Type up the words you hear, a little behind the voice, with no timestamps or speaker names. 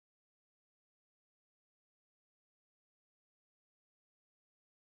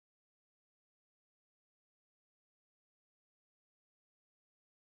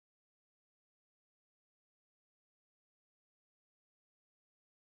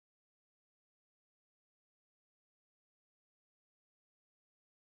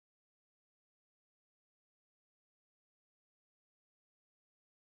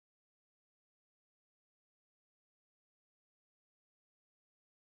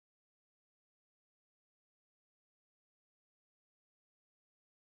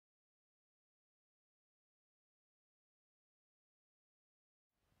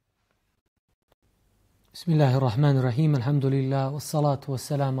Bismillah ar-Rahman ar-Rahim, alhamdulillah, wassalatu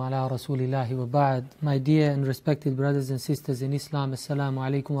wassalamu ala rasulillahi wa ba'd. My dear and respected brothers and sisters in Islam, assalamu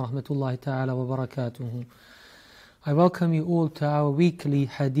alaikum wa rahmatullahi ta'ala wa barakatuhu. I welcome you all to our weekly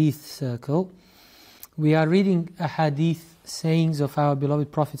Hadith circle. We are reading a Hadith sayings of our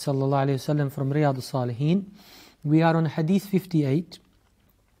beloved Prophet sallallahu alaihi wasallam from Riyadh al-Salihin. We are on Hadith 58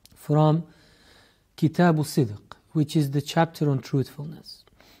 from Kitab al-Sidq, which is the chapter on truthfulness.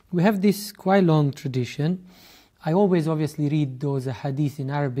 We have this quite long tradition. I always obviously read those hadith in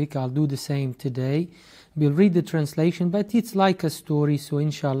Arabic. I'll do the same today. We'll read the translation, but it's like a story, so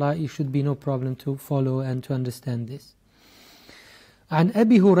inshallah it should be no problem to follow and to understand this. عن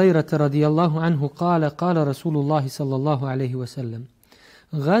أبي هريرة رضي الله عنه قال قال رسول الله صلى الله عليه وسلم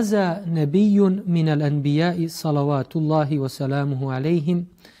غزا نبي من الأنبياء صلوات الله وسلامه عليهم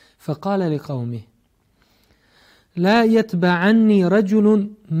فقال لقومه لا يتبعني رجل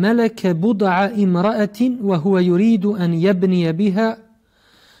ملك بضع امرأة وهو يريد أن يبني بها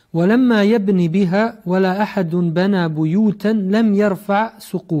ولما يبني بها ولا أحد بنى بيوتا لم يرفع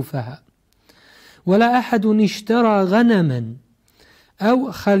سقوفها ولا أحد اشترى غنما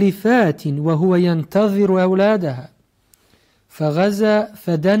أو خلفات وهو ينتظر أولادها فغزا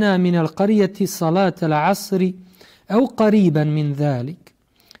فدنا من القرية صلاة العصر أو قريبا من ذلك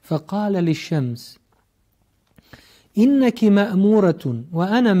فقال للشمس إنك مأمورة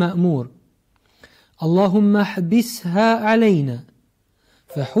وأنا مأمور اللهم احبسها علينا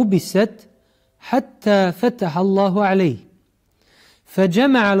فحبست حتى فتح الله عليه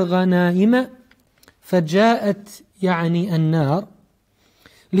فجمع الغنائم فجاءت يعني النار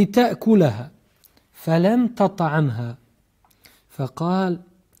لتأكلها فلم تطعمها فقال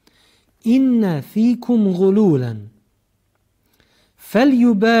إن فيكم غلولا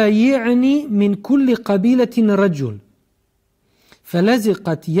فليبايعني من كل قبيلة رجل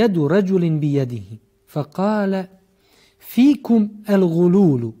فلزقت يد رجل بيده فقال فيكم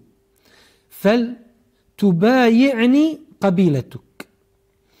الغلول فلتبايعني قبيلتك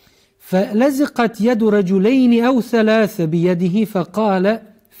فلزقت يد رجلين أو ثلاث بيده فقال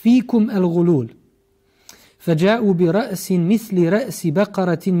فيكم الغلول فجاءوا برأس مثل رأس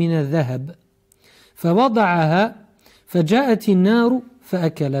بقرة من الذهب فوضعها فجاءت النار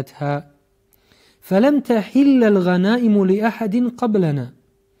فأكلتها فلم تحل الغنائم لأحد قبلنا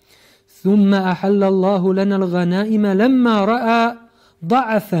ثم أحل الله لنا الغنائم لما رأى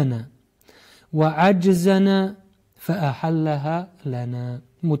ضعفنا وعجزنا فأحلها لنا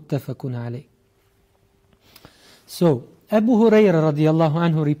متفق عليه. So Abu Hurairah radiallahu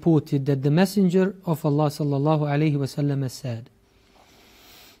anhu reported that the Messenger of Allah sallallahu alayhi wa sallam said,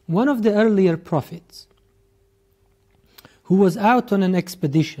 one of the earlier prophets who was out on an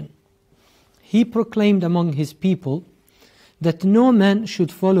expedition, he proclaimed among his people that no man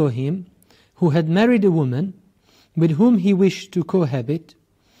should follow him who had married a woman with whom he wished to cohabit,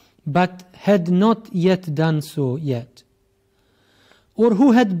 but had not yet done so yet, or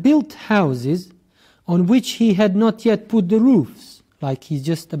who had built houses on which he had not yet put the roofs, like he's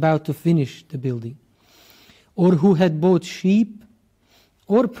just about to finish the building, or who had bought sheep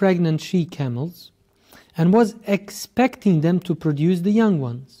or pregnant she-camels, and was expecting them to produce the young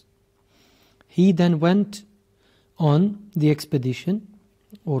ones. He then went on the expedition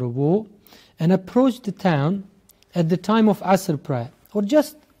or a war and approached the town at the time of Asr prayer or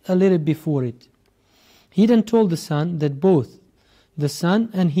just a little before it. He then told the son that both the son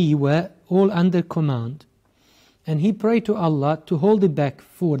and he were all under command, and he prayed to Allah to hold it back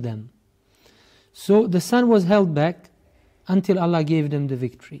for them. So the son was held back until Allah gave them the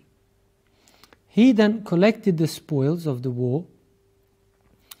victory. He then collected the spoils of the war,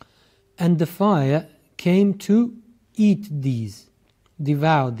 and the fire came to eat these,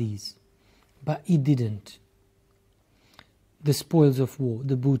 devour these, but it didn't. The spoils of war,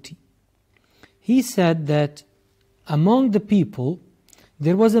 the booty. He said that among the people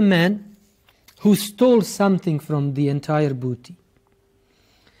there was a man who stole something from the entire booty.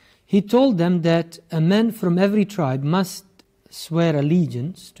 He told them that a man from every tribe must swear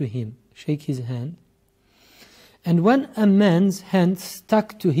allegiance to him, shake his hand, and when a man's hand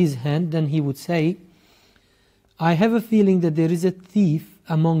stuck to his hand, then he would say, I have a feeling that there is a thief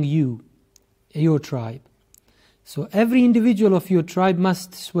among you, your tribe. So every individual of your tribe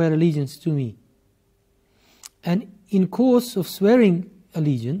must swear allegiance to me. And in course of swearing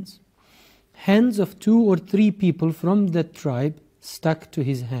allegiance, hands of 2 or 3 people from that tribe stuck to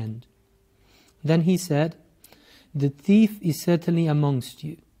his hand. Then he said, the thief is certainly amongst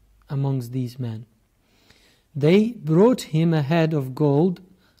you, amongst these men. They brought him a head of gold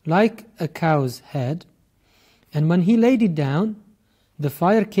like a cow's head, and when he laid it down, the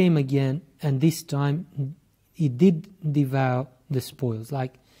fire came again and this time he did devour the spoils,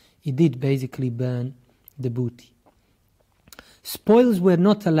 like he did basically burn the booty. Spoils were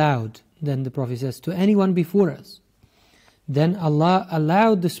not allowed, then the Prophet says, to anyone before us. Then Allah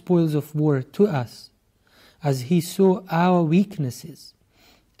allowed the spoils of war to us, as He saw our weaknesses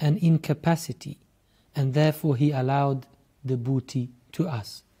and incapacity, and therefore He allowed the booty to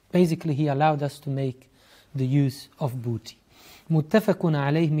us. Basically, He allowed us to make the use of booty. Muttafaqun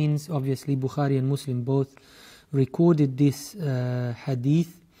alayh means obviously Bukhari and Muslim both recorded this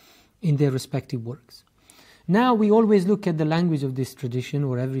hadith in their respective works. Now we always look at the language of this tradition,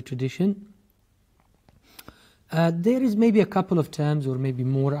 or every tradition. There is maybe a couple of terms or maybe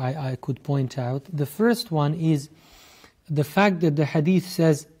more I could point out. The first one is the fact that the hadith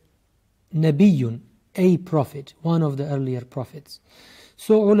says Nabiyun, a prophet, one of the earlier prophets.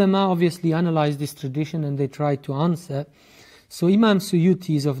 So ulama obviously analyze this tradition and they try to answer. So Imam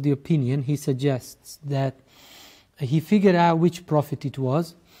Suyuti is of the opinion, he suggests that he figured out which prophet it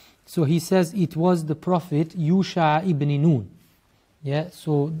was. So he says it was the prophet Yusha ibn Nun. Yeah,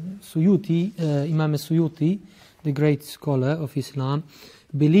 so Suyuti, Imam Suyuti, the great scholar of Islam,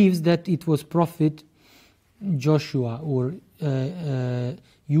 believes that it was Prophet Joshua or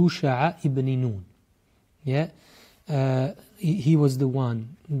Yusha ibn Nun. Yeah, he was the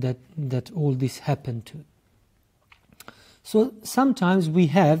one that all this happened to. So sometimes we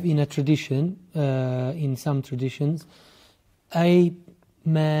have in a tradition, in some traditions, a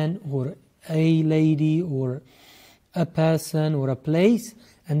man or a lady or a person or a place,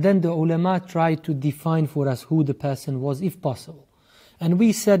 and then the ulama try to define for us who the person was if possible. And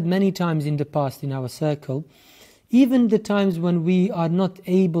we said many times in the past in our circle, even the times when we are not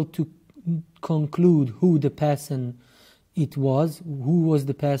able to conclude who the person it was, who was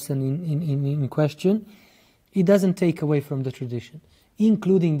the person in question, it doesn't take away from the tradition,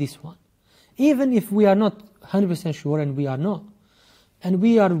 including this one. Even if we are not 100% sure, and we are not, and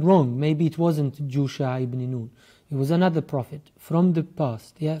we are wrong, maybe it wasn't Jusha ibn Nun, it was another prophet from the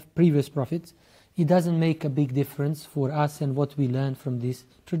past, previous prophets, it doesn't make a big difference for us and what we learn from this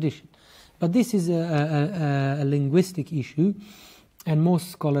tradition. But this is a linguistic issue, and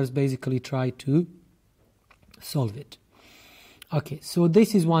most scholars basically try to solve it. Okay, so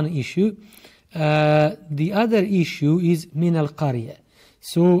this is one issue. The other issue is min al-qarya.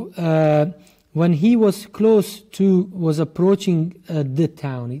 So when he was was approaching the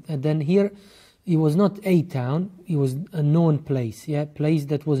town, and then here it was not a town, it was a known place, place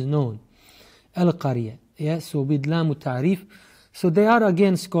that was known. Al-qarya, so with lam ta'rif. So there are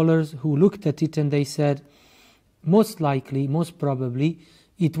again scholars who looked at it and they said, most likely, most probably,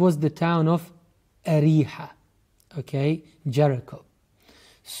 it was the town of Ariha, Jericho.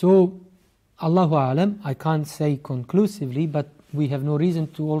 So Allahu A'lam, I can't say conclusively, but we have no reason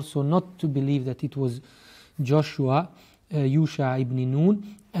to also not to believe that it was Joshua, Yusha ibn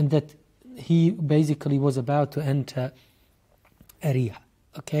Nun, and that he basically was about to enter Ariha.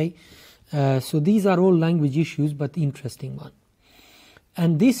 So these are all language issues, but interesting one.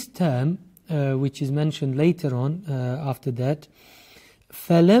 And this term, which is mentioned later on after that,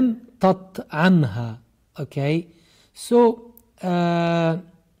 فَلَمْ تَطْعَمْهَا. So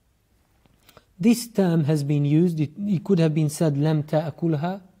this term has been used. It could have been said لَمْ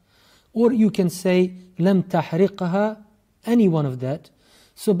تَأْكُلْهَا, or you can say لَمْ تَحْرِقَهَا, any one of that.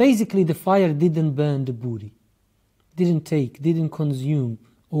 So basically the fire didn't burn the booty, didn't consume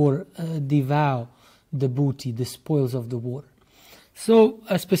or devour the booty, the spoils of the war. So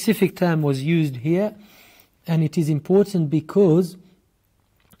a specific term was used here, and it is important because,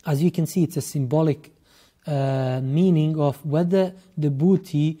 as you can see, it's a symbolic meaning of whether the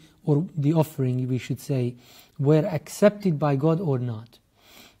booty or the offering, we should say, were accepted by God or not.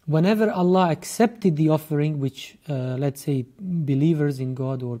 Whenever Allah accepted the offering, which let's say believers in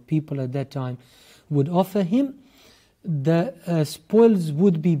God or people at that time would offer Him, the spoils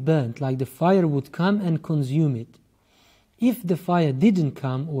would be burnt, like the fire would come and consume it. If the fire didn't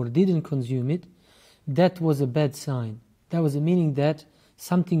come or didn't consume it, that was a bad sign. That was a meaning that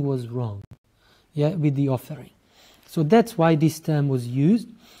something was wrong with the offering. So that's why this term was used.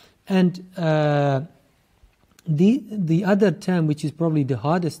 And the other term, which is probably the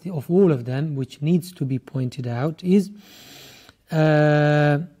hardest of all of them, which needs to be pointed out, is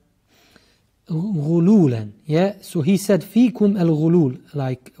غُلُولًا. So he said فِيكُمْ الْغُلُول,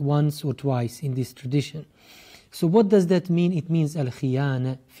 like once or twice in this tradition. So what does that mean? It means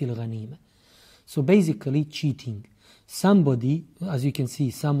al-khiyana fil ghanima. So basically cheating. Somebody, as you can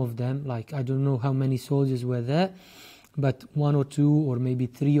see, some of them, like I don't know how many soldiers were there, but one or two or maybe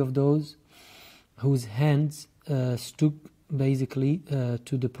three of those whose hands basically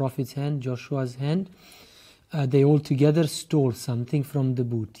to the Prophet's hand, Joshua's hand. They all together stole something from the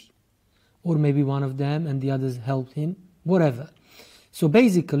booty. Or maybe one of them and the others helped him, whatever. So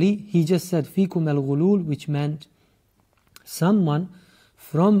basically, he just said, Fikum al-ghulul, which meant someone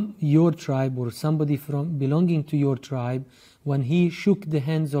from your tribe or somebody from belonging to your tribe, when he shook the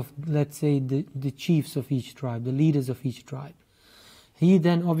hands of, let's say, the chiefs of each tribe, the leaders of each tribe, he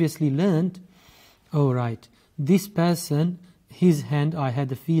then obviously learned, oh right, this person, his hand, I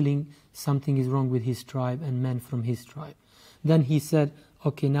had a feeling something is wrong with his tribe and men from his tribe. Then he said,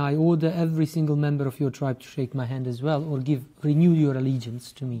 okay, now I order every single member of your tribe to shake my hand as well, or renew your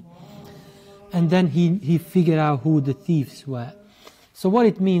allegiance to me. And then he figured out who the thieves were. So what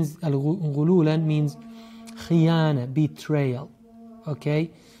it means, al-ghululan means khiyana, betrayal.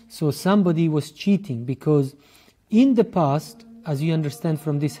 Okay? So somebody was cheating, because in the past, as you understand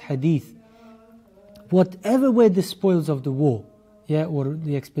from this hadith, whatever were the spoils of the war, or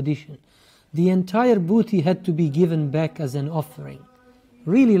the expedition, the entire booty had to be given back as an offering.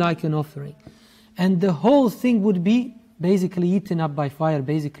 Really like an offering. And the whole thing would be basically eaten up by fire,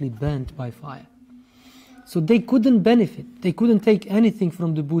 basically burnt by fire. So they couldn't benefit. They couldn't take anything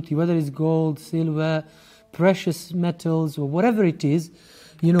from the booty, whether it's gold, silver, precious metals, or whatever it is.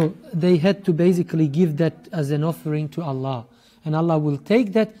 They had to basically give that as an offering to Allah. And Allah will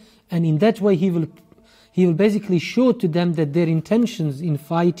take that, and in that way He will basically show to them that their intentions in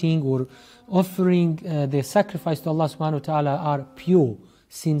fighting or offering their sacrifice to Allah subhanahu wa ta'ala are pure,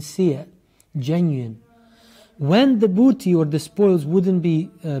 sincere, genuine. When the booty or the spoils wouldn't be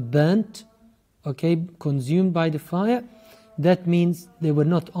burnt, consumed by the fire, that means they were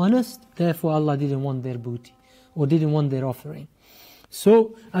not honest, therefore Allah didn't want their booty or didn't want their offering.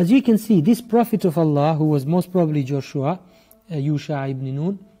 So, as you can see, this Prophet of Allah, who was most probably Joshua, Yusha ibn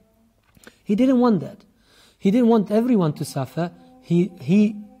Nun, he didn't want that. He didn't want everyone to suffer.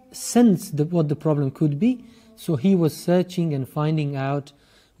 He sensed what the problem could be, so he was searching and finding out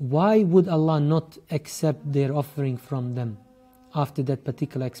why would Allah not accept their offering from them after that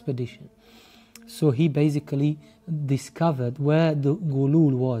particular expedition. So he basically discovered where the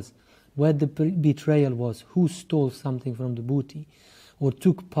ghulul was, where the betrayal was, who stole something from the booty or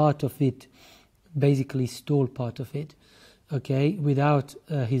took part of it, basically stole part of it, without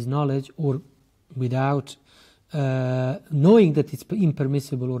his knowledge or without knowing that it's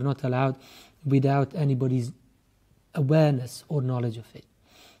impermissible or not allowed, without anybody's awareness or knowledge of it.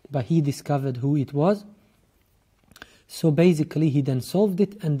 But he discovered who it was. So basically he then solved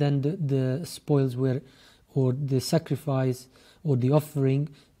it, and then the spoils were, or the sacrifice or the offering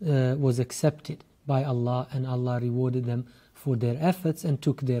was accepted by Allah, and Allah rewarded them for their efforts and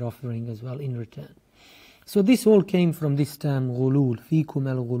took their offering as well in return. So this all came from this term ghulul, fikum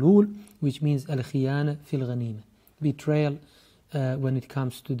al-ghulul, which means al-khiyana fil ghanima, betrayal when it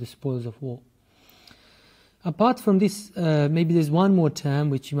comes to the spoils of war. Apart from this, maybe there's one more term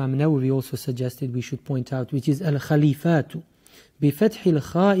which Imam Nawawi also suggested we should point out, which is al-khalifatu, بفتح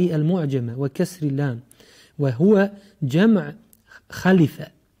الخاء المعجمة وكسر اللام وهو جمع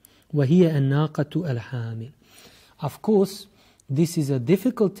خلفة وهي الناقة الحامل. Of course, this is a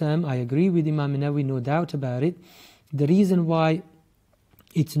difficult term. I agree with Imam Nawawi, no doubt about it. The reason why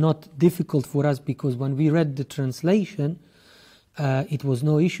it's not difficult for us, because when we read the translation, it was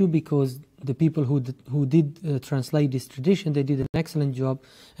no issue, because the people who did translate this tradition, they did an excellent job,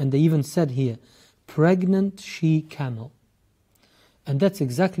 and they even said here, pregnant she-camel. And that's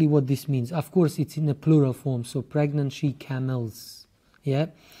exactly what this means. Of course, it's in a plural form, so pregnant she-camels.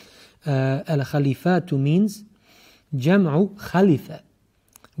 Al-khalifatu means جمع خلفة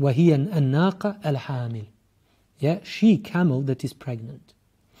وهي الناقة الحامل. She-camel that is pregnant.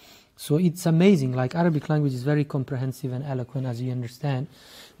 So it's amazing, like Arabic language is very comprehensive and eloquent, as you understand.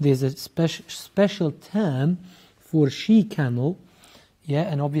 There's a special term for she-camel,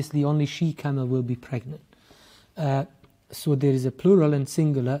 and obviously only she-camel will be pregnant. So there is a plural and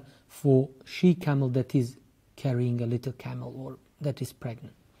singular for she-camel that is carrying a little camel or that is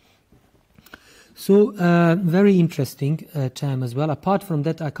pregnant. So very interesting term as well. Apart from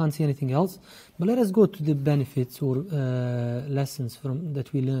that, I can't see anything else. But let us go to the benefits or lessons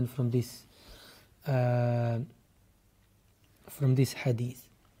that we learn from this hadith.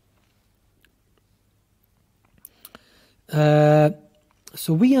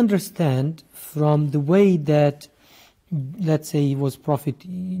 So we understand from the way that, let's say, it was Prophet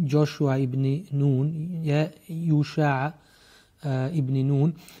Joshua ibn Nun, Yusha ibn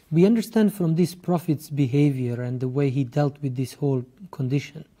Nun, we understand from this Prophet's behavior and the way he dealt with this whole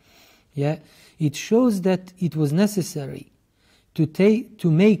condition. It shows that it was necessary to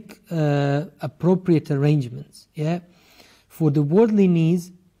make appropriate arrangements. for the worldly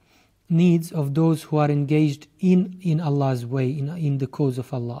needs of those who are engaged in Allah's way, in the cause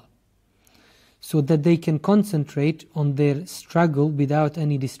of Allah, so that they can concentrate on their struggle without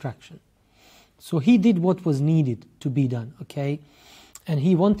any distraction. So he did what was needed to be done, okay? And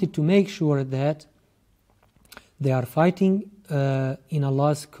he wanted to make sure that they are fighting in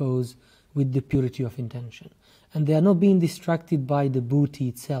Allah's cause with the purity of intention. And they are not being distracted by the booty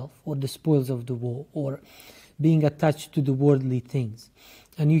itself, or the spoils of the war, or being attached to the worldly things.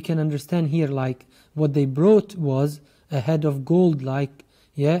 And you can understand here, like, what they brought was a head of gold, like,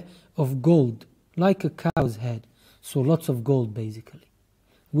 of gold, like a cow's head. So lots of gold, basically,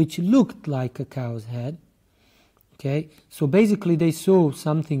 which looked like a cow's head. Okay, so basically they saw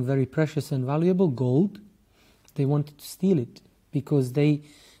something very precious and valuable, gold. They wanted to steal it because they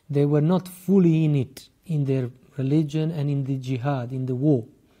were not fully in it, in their religion and in the jihad, in the war.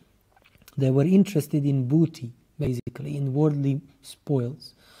 They were interested in booty, basically, in worldly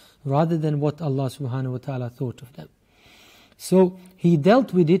spoils, rather than what Allah subhanahu wa ta'ala thought of them. So he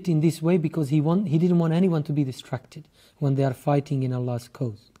dealt with it in this way because he didn't want anyone to be distracted when they are fighting in Allah's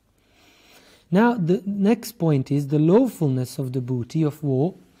cause. Now the next point is the lawfulness of the booty of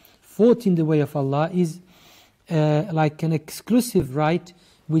war fought in the way of Allah is like an exclusive right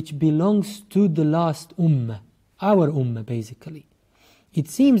which belongs to the last ummah, our ummah basically. It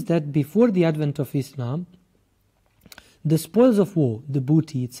seems that before the advent of Islam, the spoils of war, the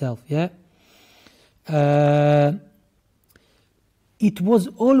booty itself, it was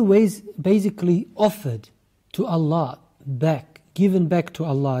always basically offered to Allah back, given back to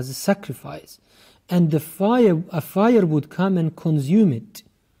Allah as a sacrifice. And a fire would come and consume it.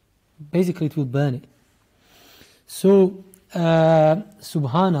 Basically it will burn it. So,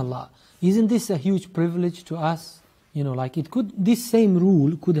 subhanallah, isn't this a huge privilege to us? You know, like this same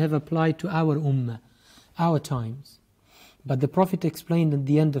rule could have applied to our ummah, our times. But the Prophet explained at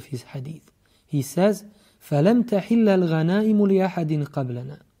the end of his hadith. He says, فَلَمْ تَحِلَّ الْغَنَائِمُ لِأَحَدٍ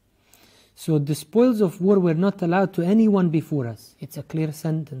قَبْلَنَا. So the spoils of war were not allowed to anyone before us. It's a clear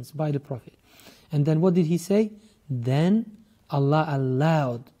sentence by the Prophet. And then what did he say? Then Allah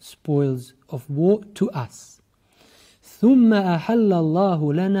allowed spoils of war to us. ثُمَّ أَحَلَّ اللَّهُ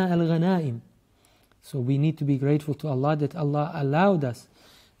لَنَا الْغَنَائِمِ. So we need to be grateful to Allah that Allah allowed us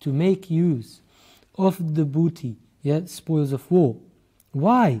to make use of the booty, spoils of war.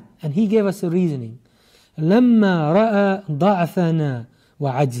 Why? And he gave us a reasoning. لَمَّا رَأَى ضَعْفَنَا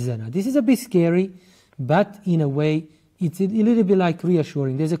وَعَجْزَنَا. This is a bit scary, but in a way it's a little bit like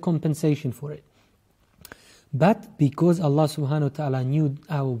reassuring. There's a compensation for it. But because Allah subhanahu wa ta'ala knew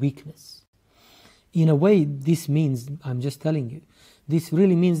our weakness. In a way this means, I'm just telling you, this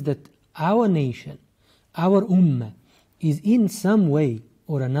really means that our nation, our ummah, is in some way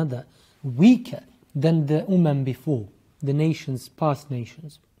or another weaker than the ummah before, the nations, past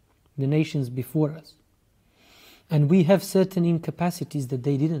nations, the nations before us. And we have certain incapacities that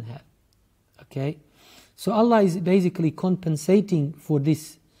they didn't have. Okay? So Allah is basically compensating for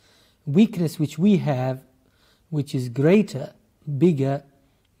this weakness which we have, which is greater, bigger,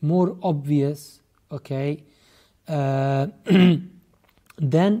 more obvious, okay, than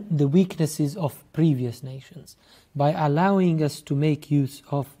the weaknesses of previous nations, by allowing us to make use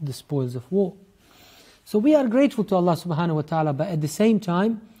of the spoils of war. So we are grateful to Allah subhanahu wa ta'ala, but at the same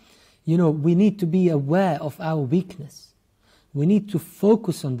time, you know, we need to be aware of our weakness. We need to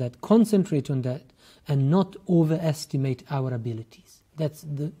focus on that, concentrate on that, and not overestimate our abilities. That's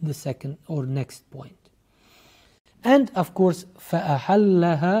the second or next point. And of course,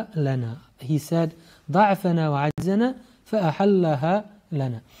 فَأَحَلَّهَا لَنَا. He said, ضَعْفَنَا وَعَجْزَنَا فَأَحَلَّهَا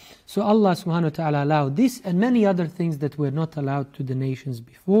لَنَا. So Allah subhanahu wa ta'ala allowed this and many other things that were not allowed to the nations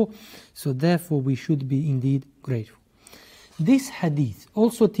before. So therefore we should be indeed grateful. This hadith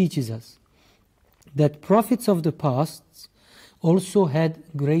also teaches us that prophets of the past also had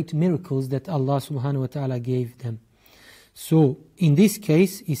great miracles that Allah subhanahu wa ta'ala gave them. So in this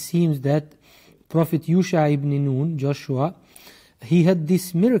case, it seems that Prophet Yusha ibn Nun, Joshua, he had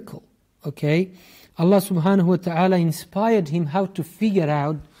this miracle, okay? Allah subhanahu wa ta'ala inspired him how to figure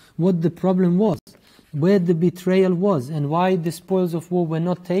out what the problem was, where the betrayal was, and why the spoils of war were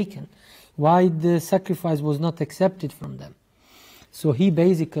not taken, why the sacrifice was not accepted from them. So he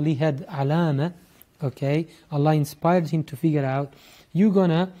basically had alama, okay? Allah inspired him to figure out, you're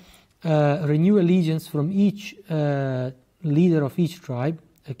gonna renew allegiance from each leader of each tribe,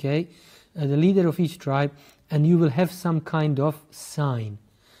 okay? The leader of each tribe, and you will have some kind of sign.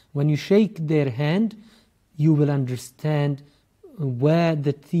 When you shake their hand, you will understand where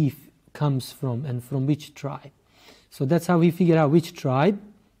the thief comes from and from which tribe. So that's how he figured out which tribe,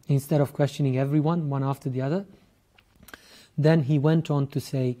 instead of questioning everyone, one after the other. Then he went on to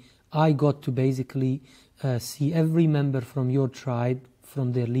say, I got to basically see every member from your tribe,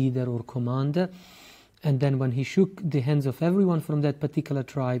 from their leader or commander. And then when he shook the hands of everyone from that particular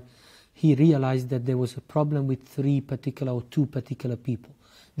tribe, he realized that there was a problem with 3 particular or 2 particular people.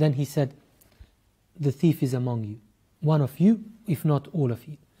 Then he said, the thief is among you. One of you, if not all of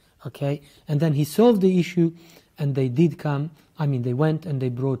you. Okay? And then he solved the issue, and they did come. They went and they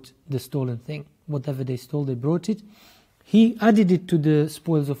brought the stolen thing. Whatever they stole, they brought it. He added it to the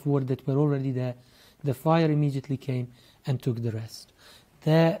spoils of war that were already there. The fire immediately came and took the rest.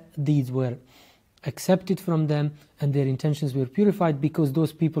 Their deeds were accepted from them, and their intentions were purified because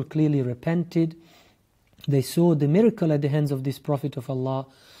those people clearly repented. They saw the miracle at the hands of this Prophet of Allah,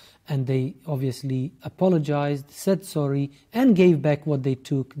 and they obviously apologized, said sorry, and gave back what they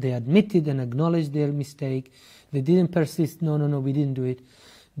took. They admitted and acknowledged their mistake. They didn't persist, no, we didn't do it.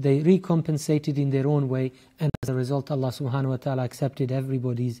 They recompensated in their own way, and as a result Allah subhanahu wa ta'ala accepted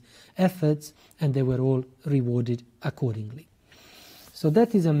everybody's efforts, and they were all rewarded accordingly. So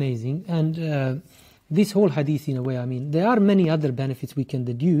that is amazing. And this whole hadith, in a way, there are many other benefits we can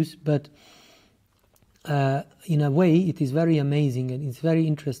deduce, but in a way it is very amazing and it's very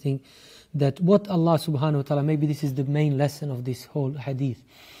interesting that what Allah subhanahu wa ta'ala, maybe this is the main lesson of this whole hadith,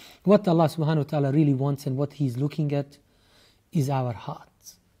 what Allah subhanahu wa ta'ala really wants and what He's looking at is our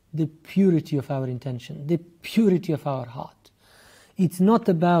hearts, the purity of our intention, the purity of our heart. It's not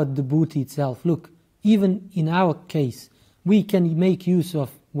about the booty itself. Look, even in our case, we can make use of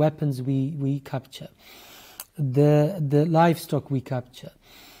weapons we capture, the livestock we capture,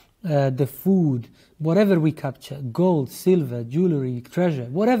 the food, whatever we capture, gold, silver, jewelry, treasure,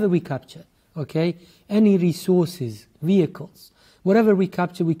 whatever we capture, okay? Any resources, vehicles, whatever we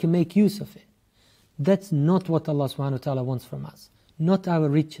capture, we can make use of it. That's not what Allah subhanahu wa ta'ala wants from us. Not our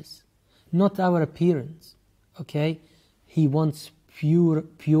riches, not our appearance, okay? He wants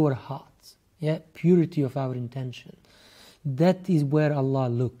pure hearts, purity of our intention. That is where Allah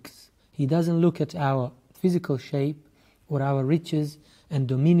looks. He doesn't look at our physical shape or our riches and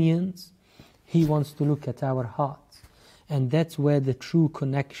dominions. He wants to look at our hearts. And that's where the true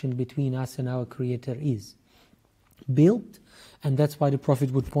connection between us and our Creator is built. And that's why the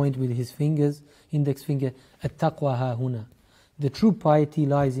Prophet would point with his fingers, index finger, at-taqwa ha-huna. The true piety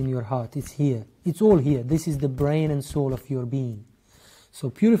lies in your heart. It's here. It's all here. This is the brain and soul of your being.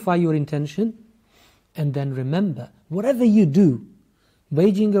 So purify your intention, and then remember, whatever you do,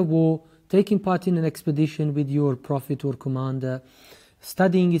 waging a war, taking part in an expedition with your prophet or commander,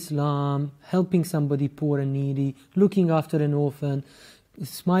 studying Islam, helping somebody poor and needy, looking after an orphan,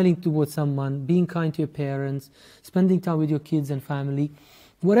 smiling towards someone, being kind to your parents, spending time with your kids and family,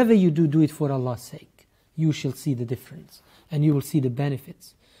 whatever you do, do it for Allah's sake. You shall see the difference, and you will see the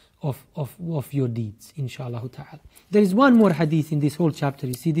benefits of your deeds, inshallah ta'ala. There is one more hadith in this whole chapter.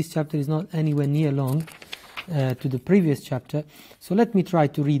 You see, this chapter is not anywhere near long to the previous chapter. So let me try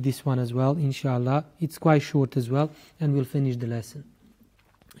to read this one as well, inshallah. It's quite short as well, and we'll finish the lesson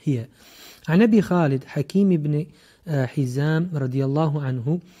here. عن أبي خالد حكيم بن حزام رضي الله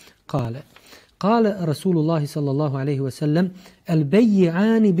عنه قال قال رسول الله صلى الله عليه وسلم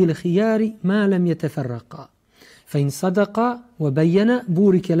البيعان بالخيار ما لم يتفرقا فإن صدقا وبينا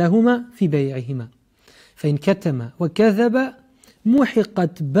بورك لهما في بيعهما فإن كتما وكذب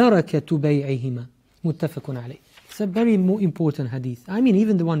محقت بركة بيعهما متفق عليه. It's a very important hadith.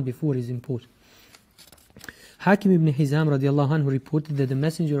 Even the one before is important. Hakim ibn Hizam radiallahu anhu reported that the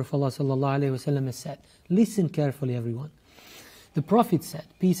Messenger of Allah sallallahu alayhi wasallam has said, listen carefully everyone. The Prophet said,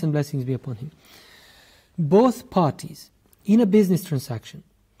 peace and blessings be upon him, both parties in a business transaction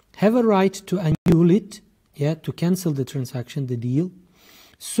have a right to annul it, to cancel the transaction, the deal,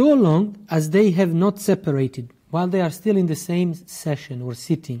 so long as they have not separated while they are still in the same session or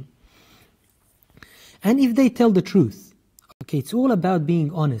sitting. And if they tell the truth, okay, it's all about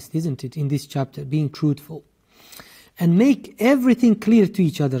being honest, isn't it, in this chapter, being truthful. And make everything clear to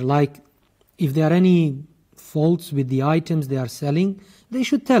each other, like if there are any faults with the items they are selling, they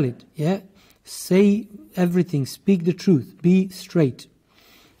should tell it, Say everything, speak the truth, be straight,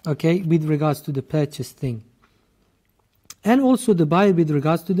 okay, with regards to the purchase thing. And also the buyer with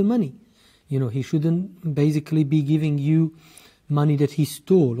regards to the money. He shouldn't basically be giving you money that he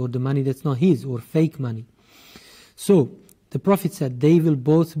stole, or the money that's not his, or fake money. So, the Prophet said, they will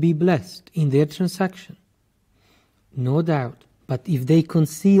both be blessed in their transaction. No doubt. But if they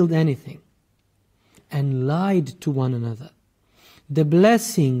concealed anything and lied to one another, the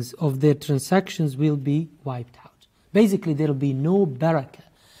blessings of their transactions will be wiped out. Basically, there will be no barakah,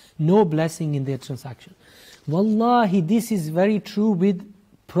 no blessing in their transaction. Wallahi, this is very true with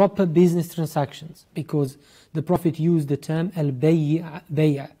proper business transactions, because the Prophet used the term al-bay'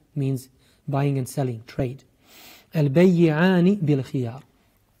 means buying and selling, trade. Al-bay'ani bil-khiyar.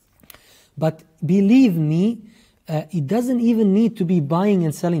 But believe me, it doesn't even need to be buying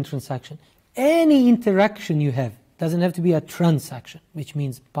and selling transaction. Any interaction you have, doesn't have to be a transaction, which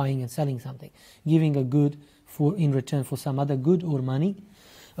means buying and selling something, giving a good in return for some other good or money.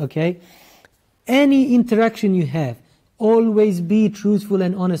 Okay? Any interaction you have, always be truthful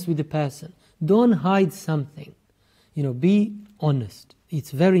and honest with the person. Don't hide something. Be honest. It's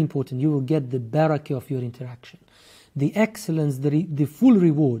very important. You will get the barakah of your interaction, the excellence, the full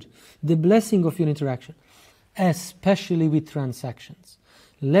reward, the blessing of your interaction, especially with transactions.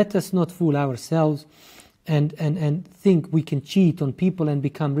 Let us not fool ourselves and think we can cheat on people and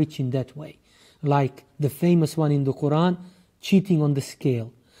become rich in that way. Like the famous one in the Quran, cheating on the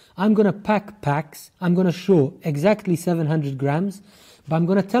scale. I'm going to pack packs, I'm going to show exactly 700 grams, but I'm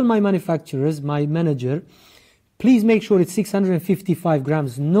going to tell my manufacturers, my manager, please make sure it's 655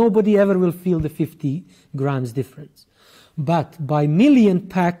 grams. Nobody ever will feel the 50 grams difference. But by million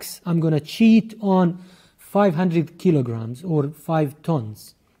packs, I'm going to cheat on 500 kilograms or 5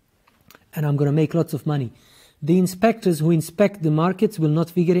 tons. And I'm going to make lots of money. The inspectors who inspect the markets will not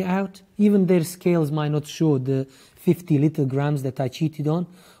figure it out. Even their scales might not show the 50 little grams that I cheated on,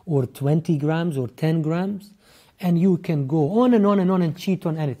 or 20 grams or 10 grams. And you can go on and on and on and cheat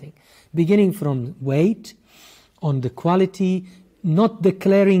on anything. Beginning from weight, on the quality, not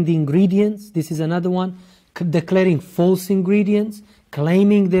declaring the ingredients. This is another one. Declaring false ingredients,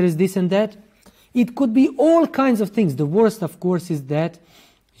 claiming there is this and that. It could be all kinds of things. The worst, of course, is that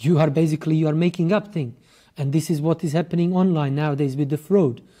you are making up things. And this is what is happening online nowadays with the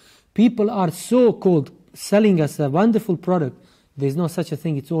fraud. People are so-called selling us a wonderful product. There's no such a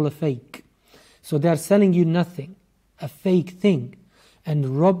thing. It's all a fake. So they are selling you nothing, a fake thing,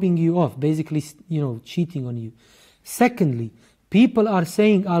 and robbing you off, basically, cheating on you. Secondly, people are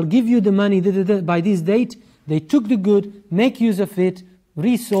saying, I'll give you the money by this date. They took the good, make use of it,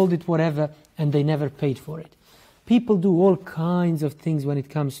 resold it, whatever, and they never paid for it. People do all kinds of things when it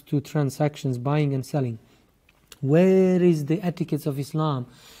comes to transactions, buying and selling. Where is the etiquettes of Islam?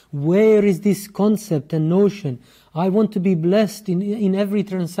 Where is this concept and notion? I want to be blessed in every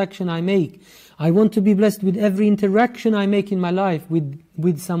transaction I make. I want to be blessed with every interaction I make in my life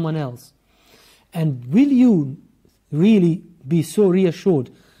with someone else. And will you really be so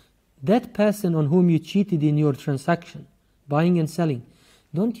reassured that person on whom you cheated in your transaction, buying and selling,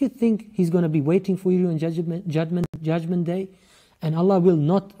 don't you think he's going to be waiting for you on judgment day? And Allah will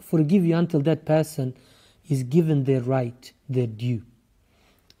not forgive you until that person is given their right, their due.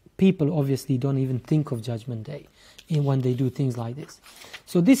 People obviously don't even think of judgment day when they do things like this.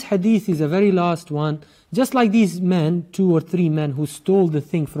 So this hadith is a very last one. Just like these men, 2 or 3 men who stole the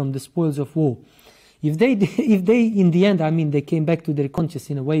thing from the spoils of war. If they in the end, they came back to their conscience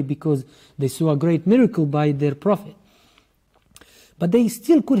in a way because they saw a great miracle by their Prophet. But they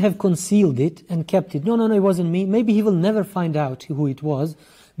still could have concealed it and kept it. No, it wasn't me. Maybe he will never find out who it was,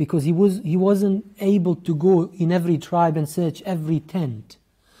 because he wasn't able to go in every tribe and search every tent.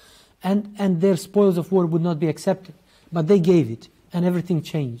 And their spoils of war would not be accepted. But they gave it, and everything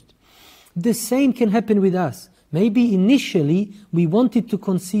changed. The same can happen with us. Maybe initially we wanted to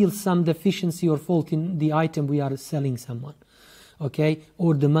conceal some deficiency or fault in the item we are selling someone, okay,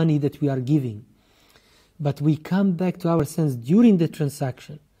 or the money that we are giving. But we come back to our sense during the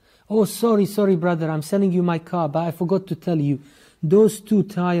transaction. Oh, sorry brother, I'm selling you my car, but I forgot to tell you, those 2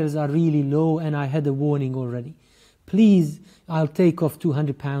 tires are really low and I had a warning already. Please, I'll take off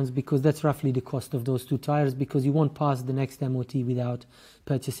 £200 because that's roughly the cost of those 2 tires, because you won't pass the next MOT without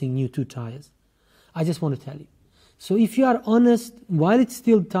purchasing new 2 tires. I just want to tell you. So if you are honest, while it's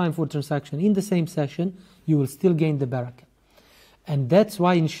still time for transaction in the same session, you will still gain the barakah. And that's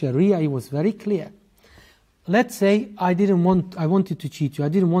why in Sharia it was very clear. Let's say I wanted to cheat you. I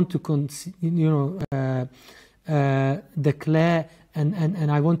didn't want to declare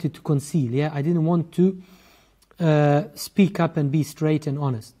and I wanted to conceal. Yeah, I didn't want to speak up and be straight and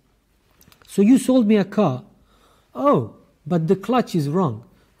honest. So you sold me a car. Oh, but the clutch is wrong.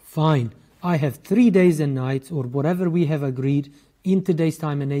 Fine. I have 3 days and nights, or whatever we have agreed in today's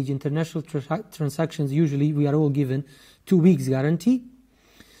time and age. International transactions, usually we are all given 2 weeks guarantee.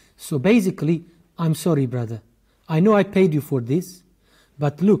 So basically, I'm sorry, brother. I know I paid you for this,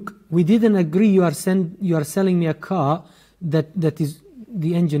 but look, we didn't agree. You are selling me a car that is,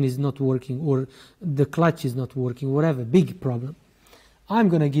 the engine is not working, or the clutch is not working, whatever, big problem. I'm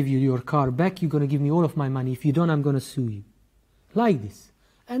going to give you your car back. You're going to give me all of my money. If you don't, I'm going to sue you. Like this.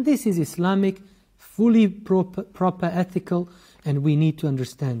 And this is Islamic fully proper, ethical, and we need to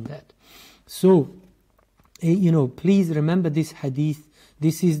understand that. So, please remember this hadith.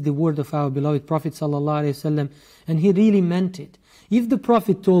 This is the word of our beloved Prophet ﷺ, and he really meant it. If the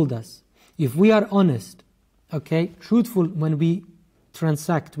Prophet told us, if we are honest, truthful when we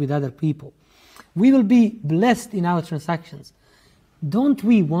transact with other people, we will be blessed in our transactions. Don't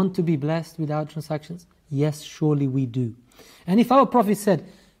we want to be blessed with our transactions? Yes, surely we do. And if our Prophet said,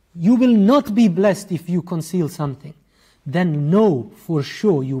 you will not be blessed if you conceal something, then know for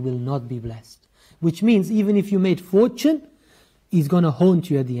sure you will not be blessed. Which means even if you made fortune, it's going to haunt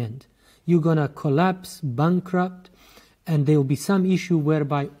you at the end. You're going to collapse, bankrupt, and there will be some issue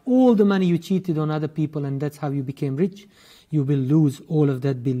whereby all the money you cheated on other people and that's how you became rich, you will lose all of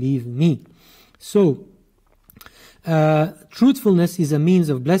that, believe me. So, truthfulness is a means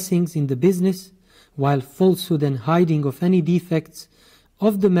of blessings in the business, while falsehood and hiding of any defects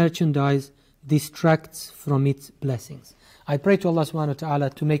of the merchandise distracts from its blessings. I pray to Allah subhanahu wa ta'ala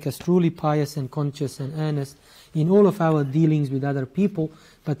to make us truly pious and conscious and earnest in all of our dealings with other people,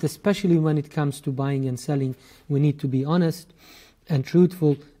 but especially when it comes to buying and selling, we need to be honest and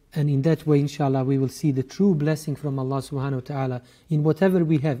truthful, and in that way, inshallah, we will see the true blessing from Allah subhanahu wa ta'ala in whatever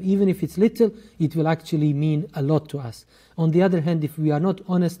we have. Even if it's little, it will actually mean a lot to us. On the other hand, if we are not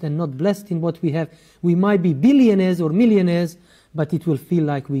honest and not blessed in what we have, we might be billionaires or millionaires, but it will feel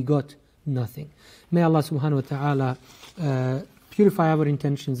like we got nothing. May Allah subhanahu wa ta'ala purify our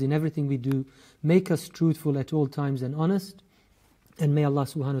intentions in everything we do, make us truthful at all times and honest, and may Allah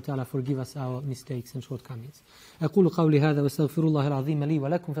subhanahu wa ta'ala forgive us our mistakes and shortcomings. أقول قولي هذا واستغفر الله العظيم لي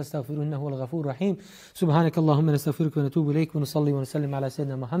ولكم فاستغفروه إنه هو الغفور الرحيم. سبحانك اللهم نستغفرك ونتوب إليك ونصلي ونسلم على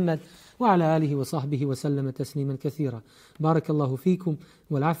سيدنا محمد وعلى آله وصحبه وسلم تسليما كثيرا. بارك الله فيكم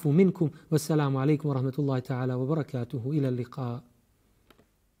والعفو منكم والسلام عليكم ورحمة الله تعالى وبركاته. إلى اللقاء.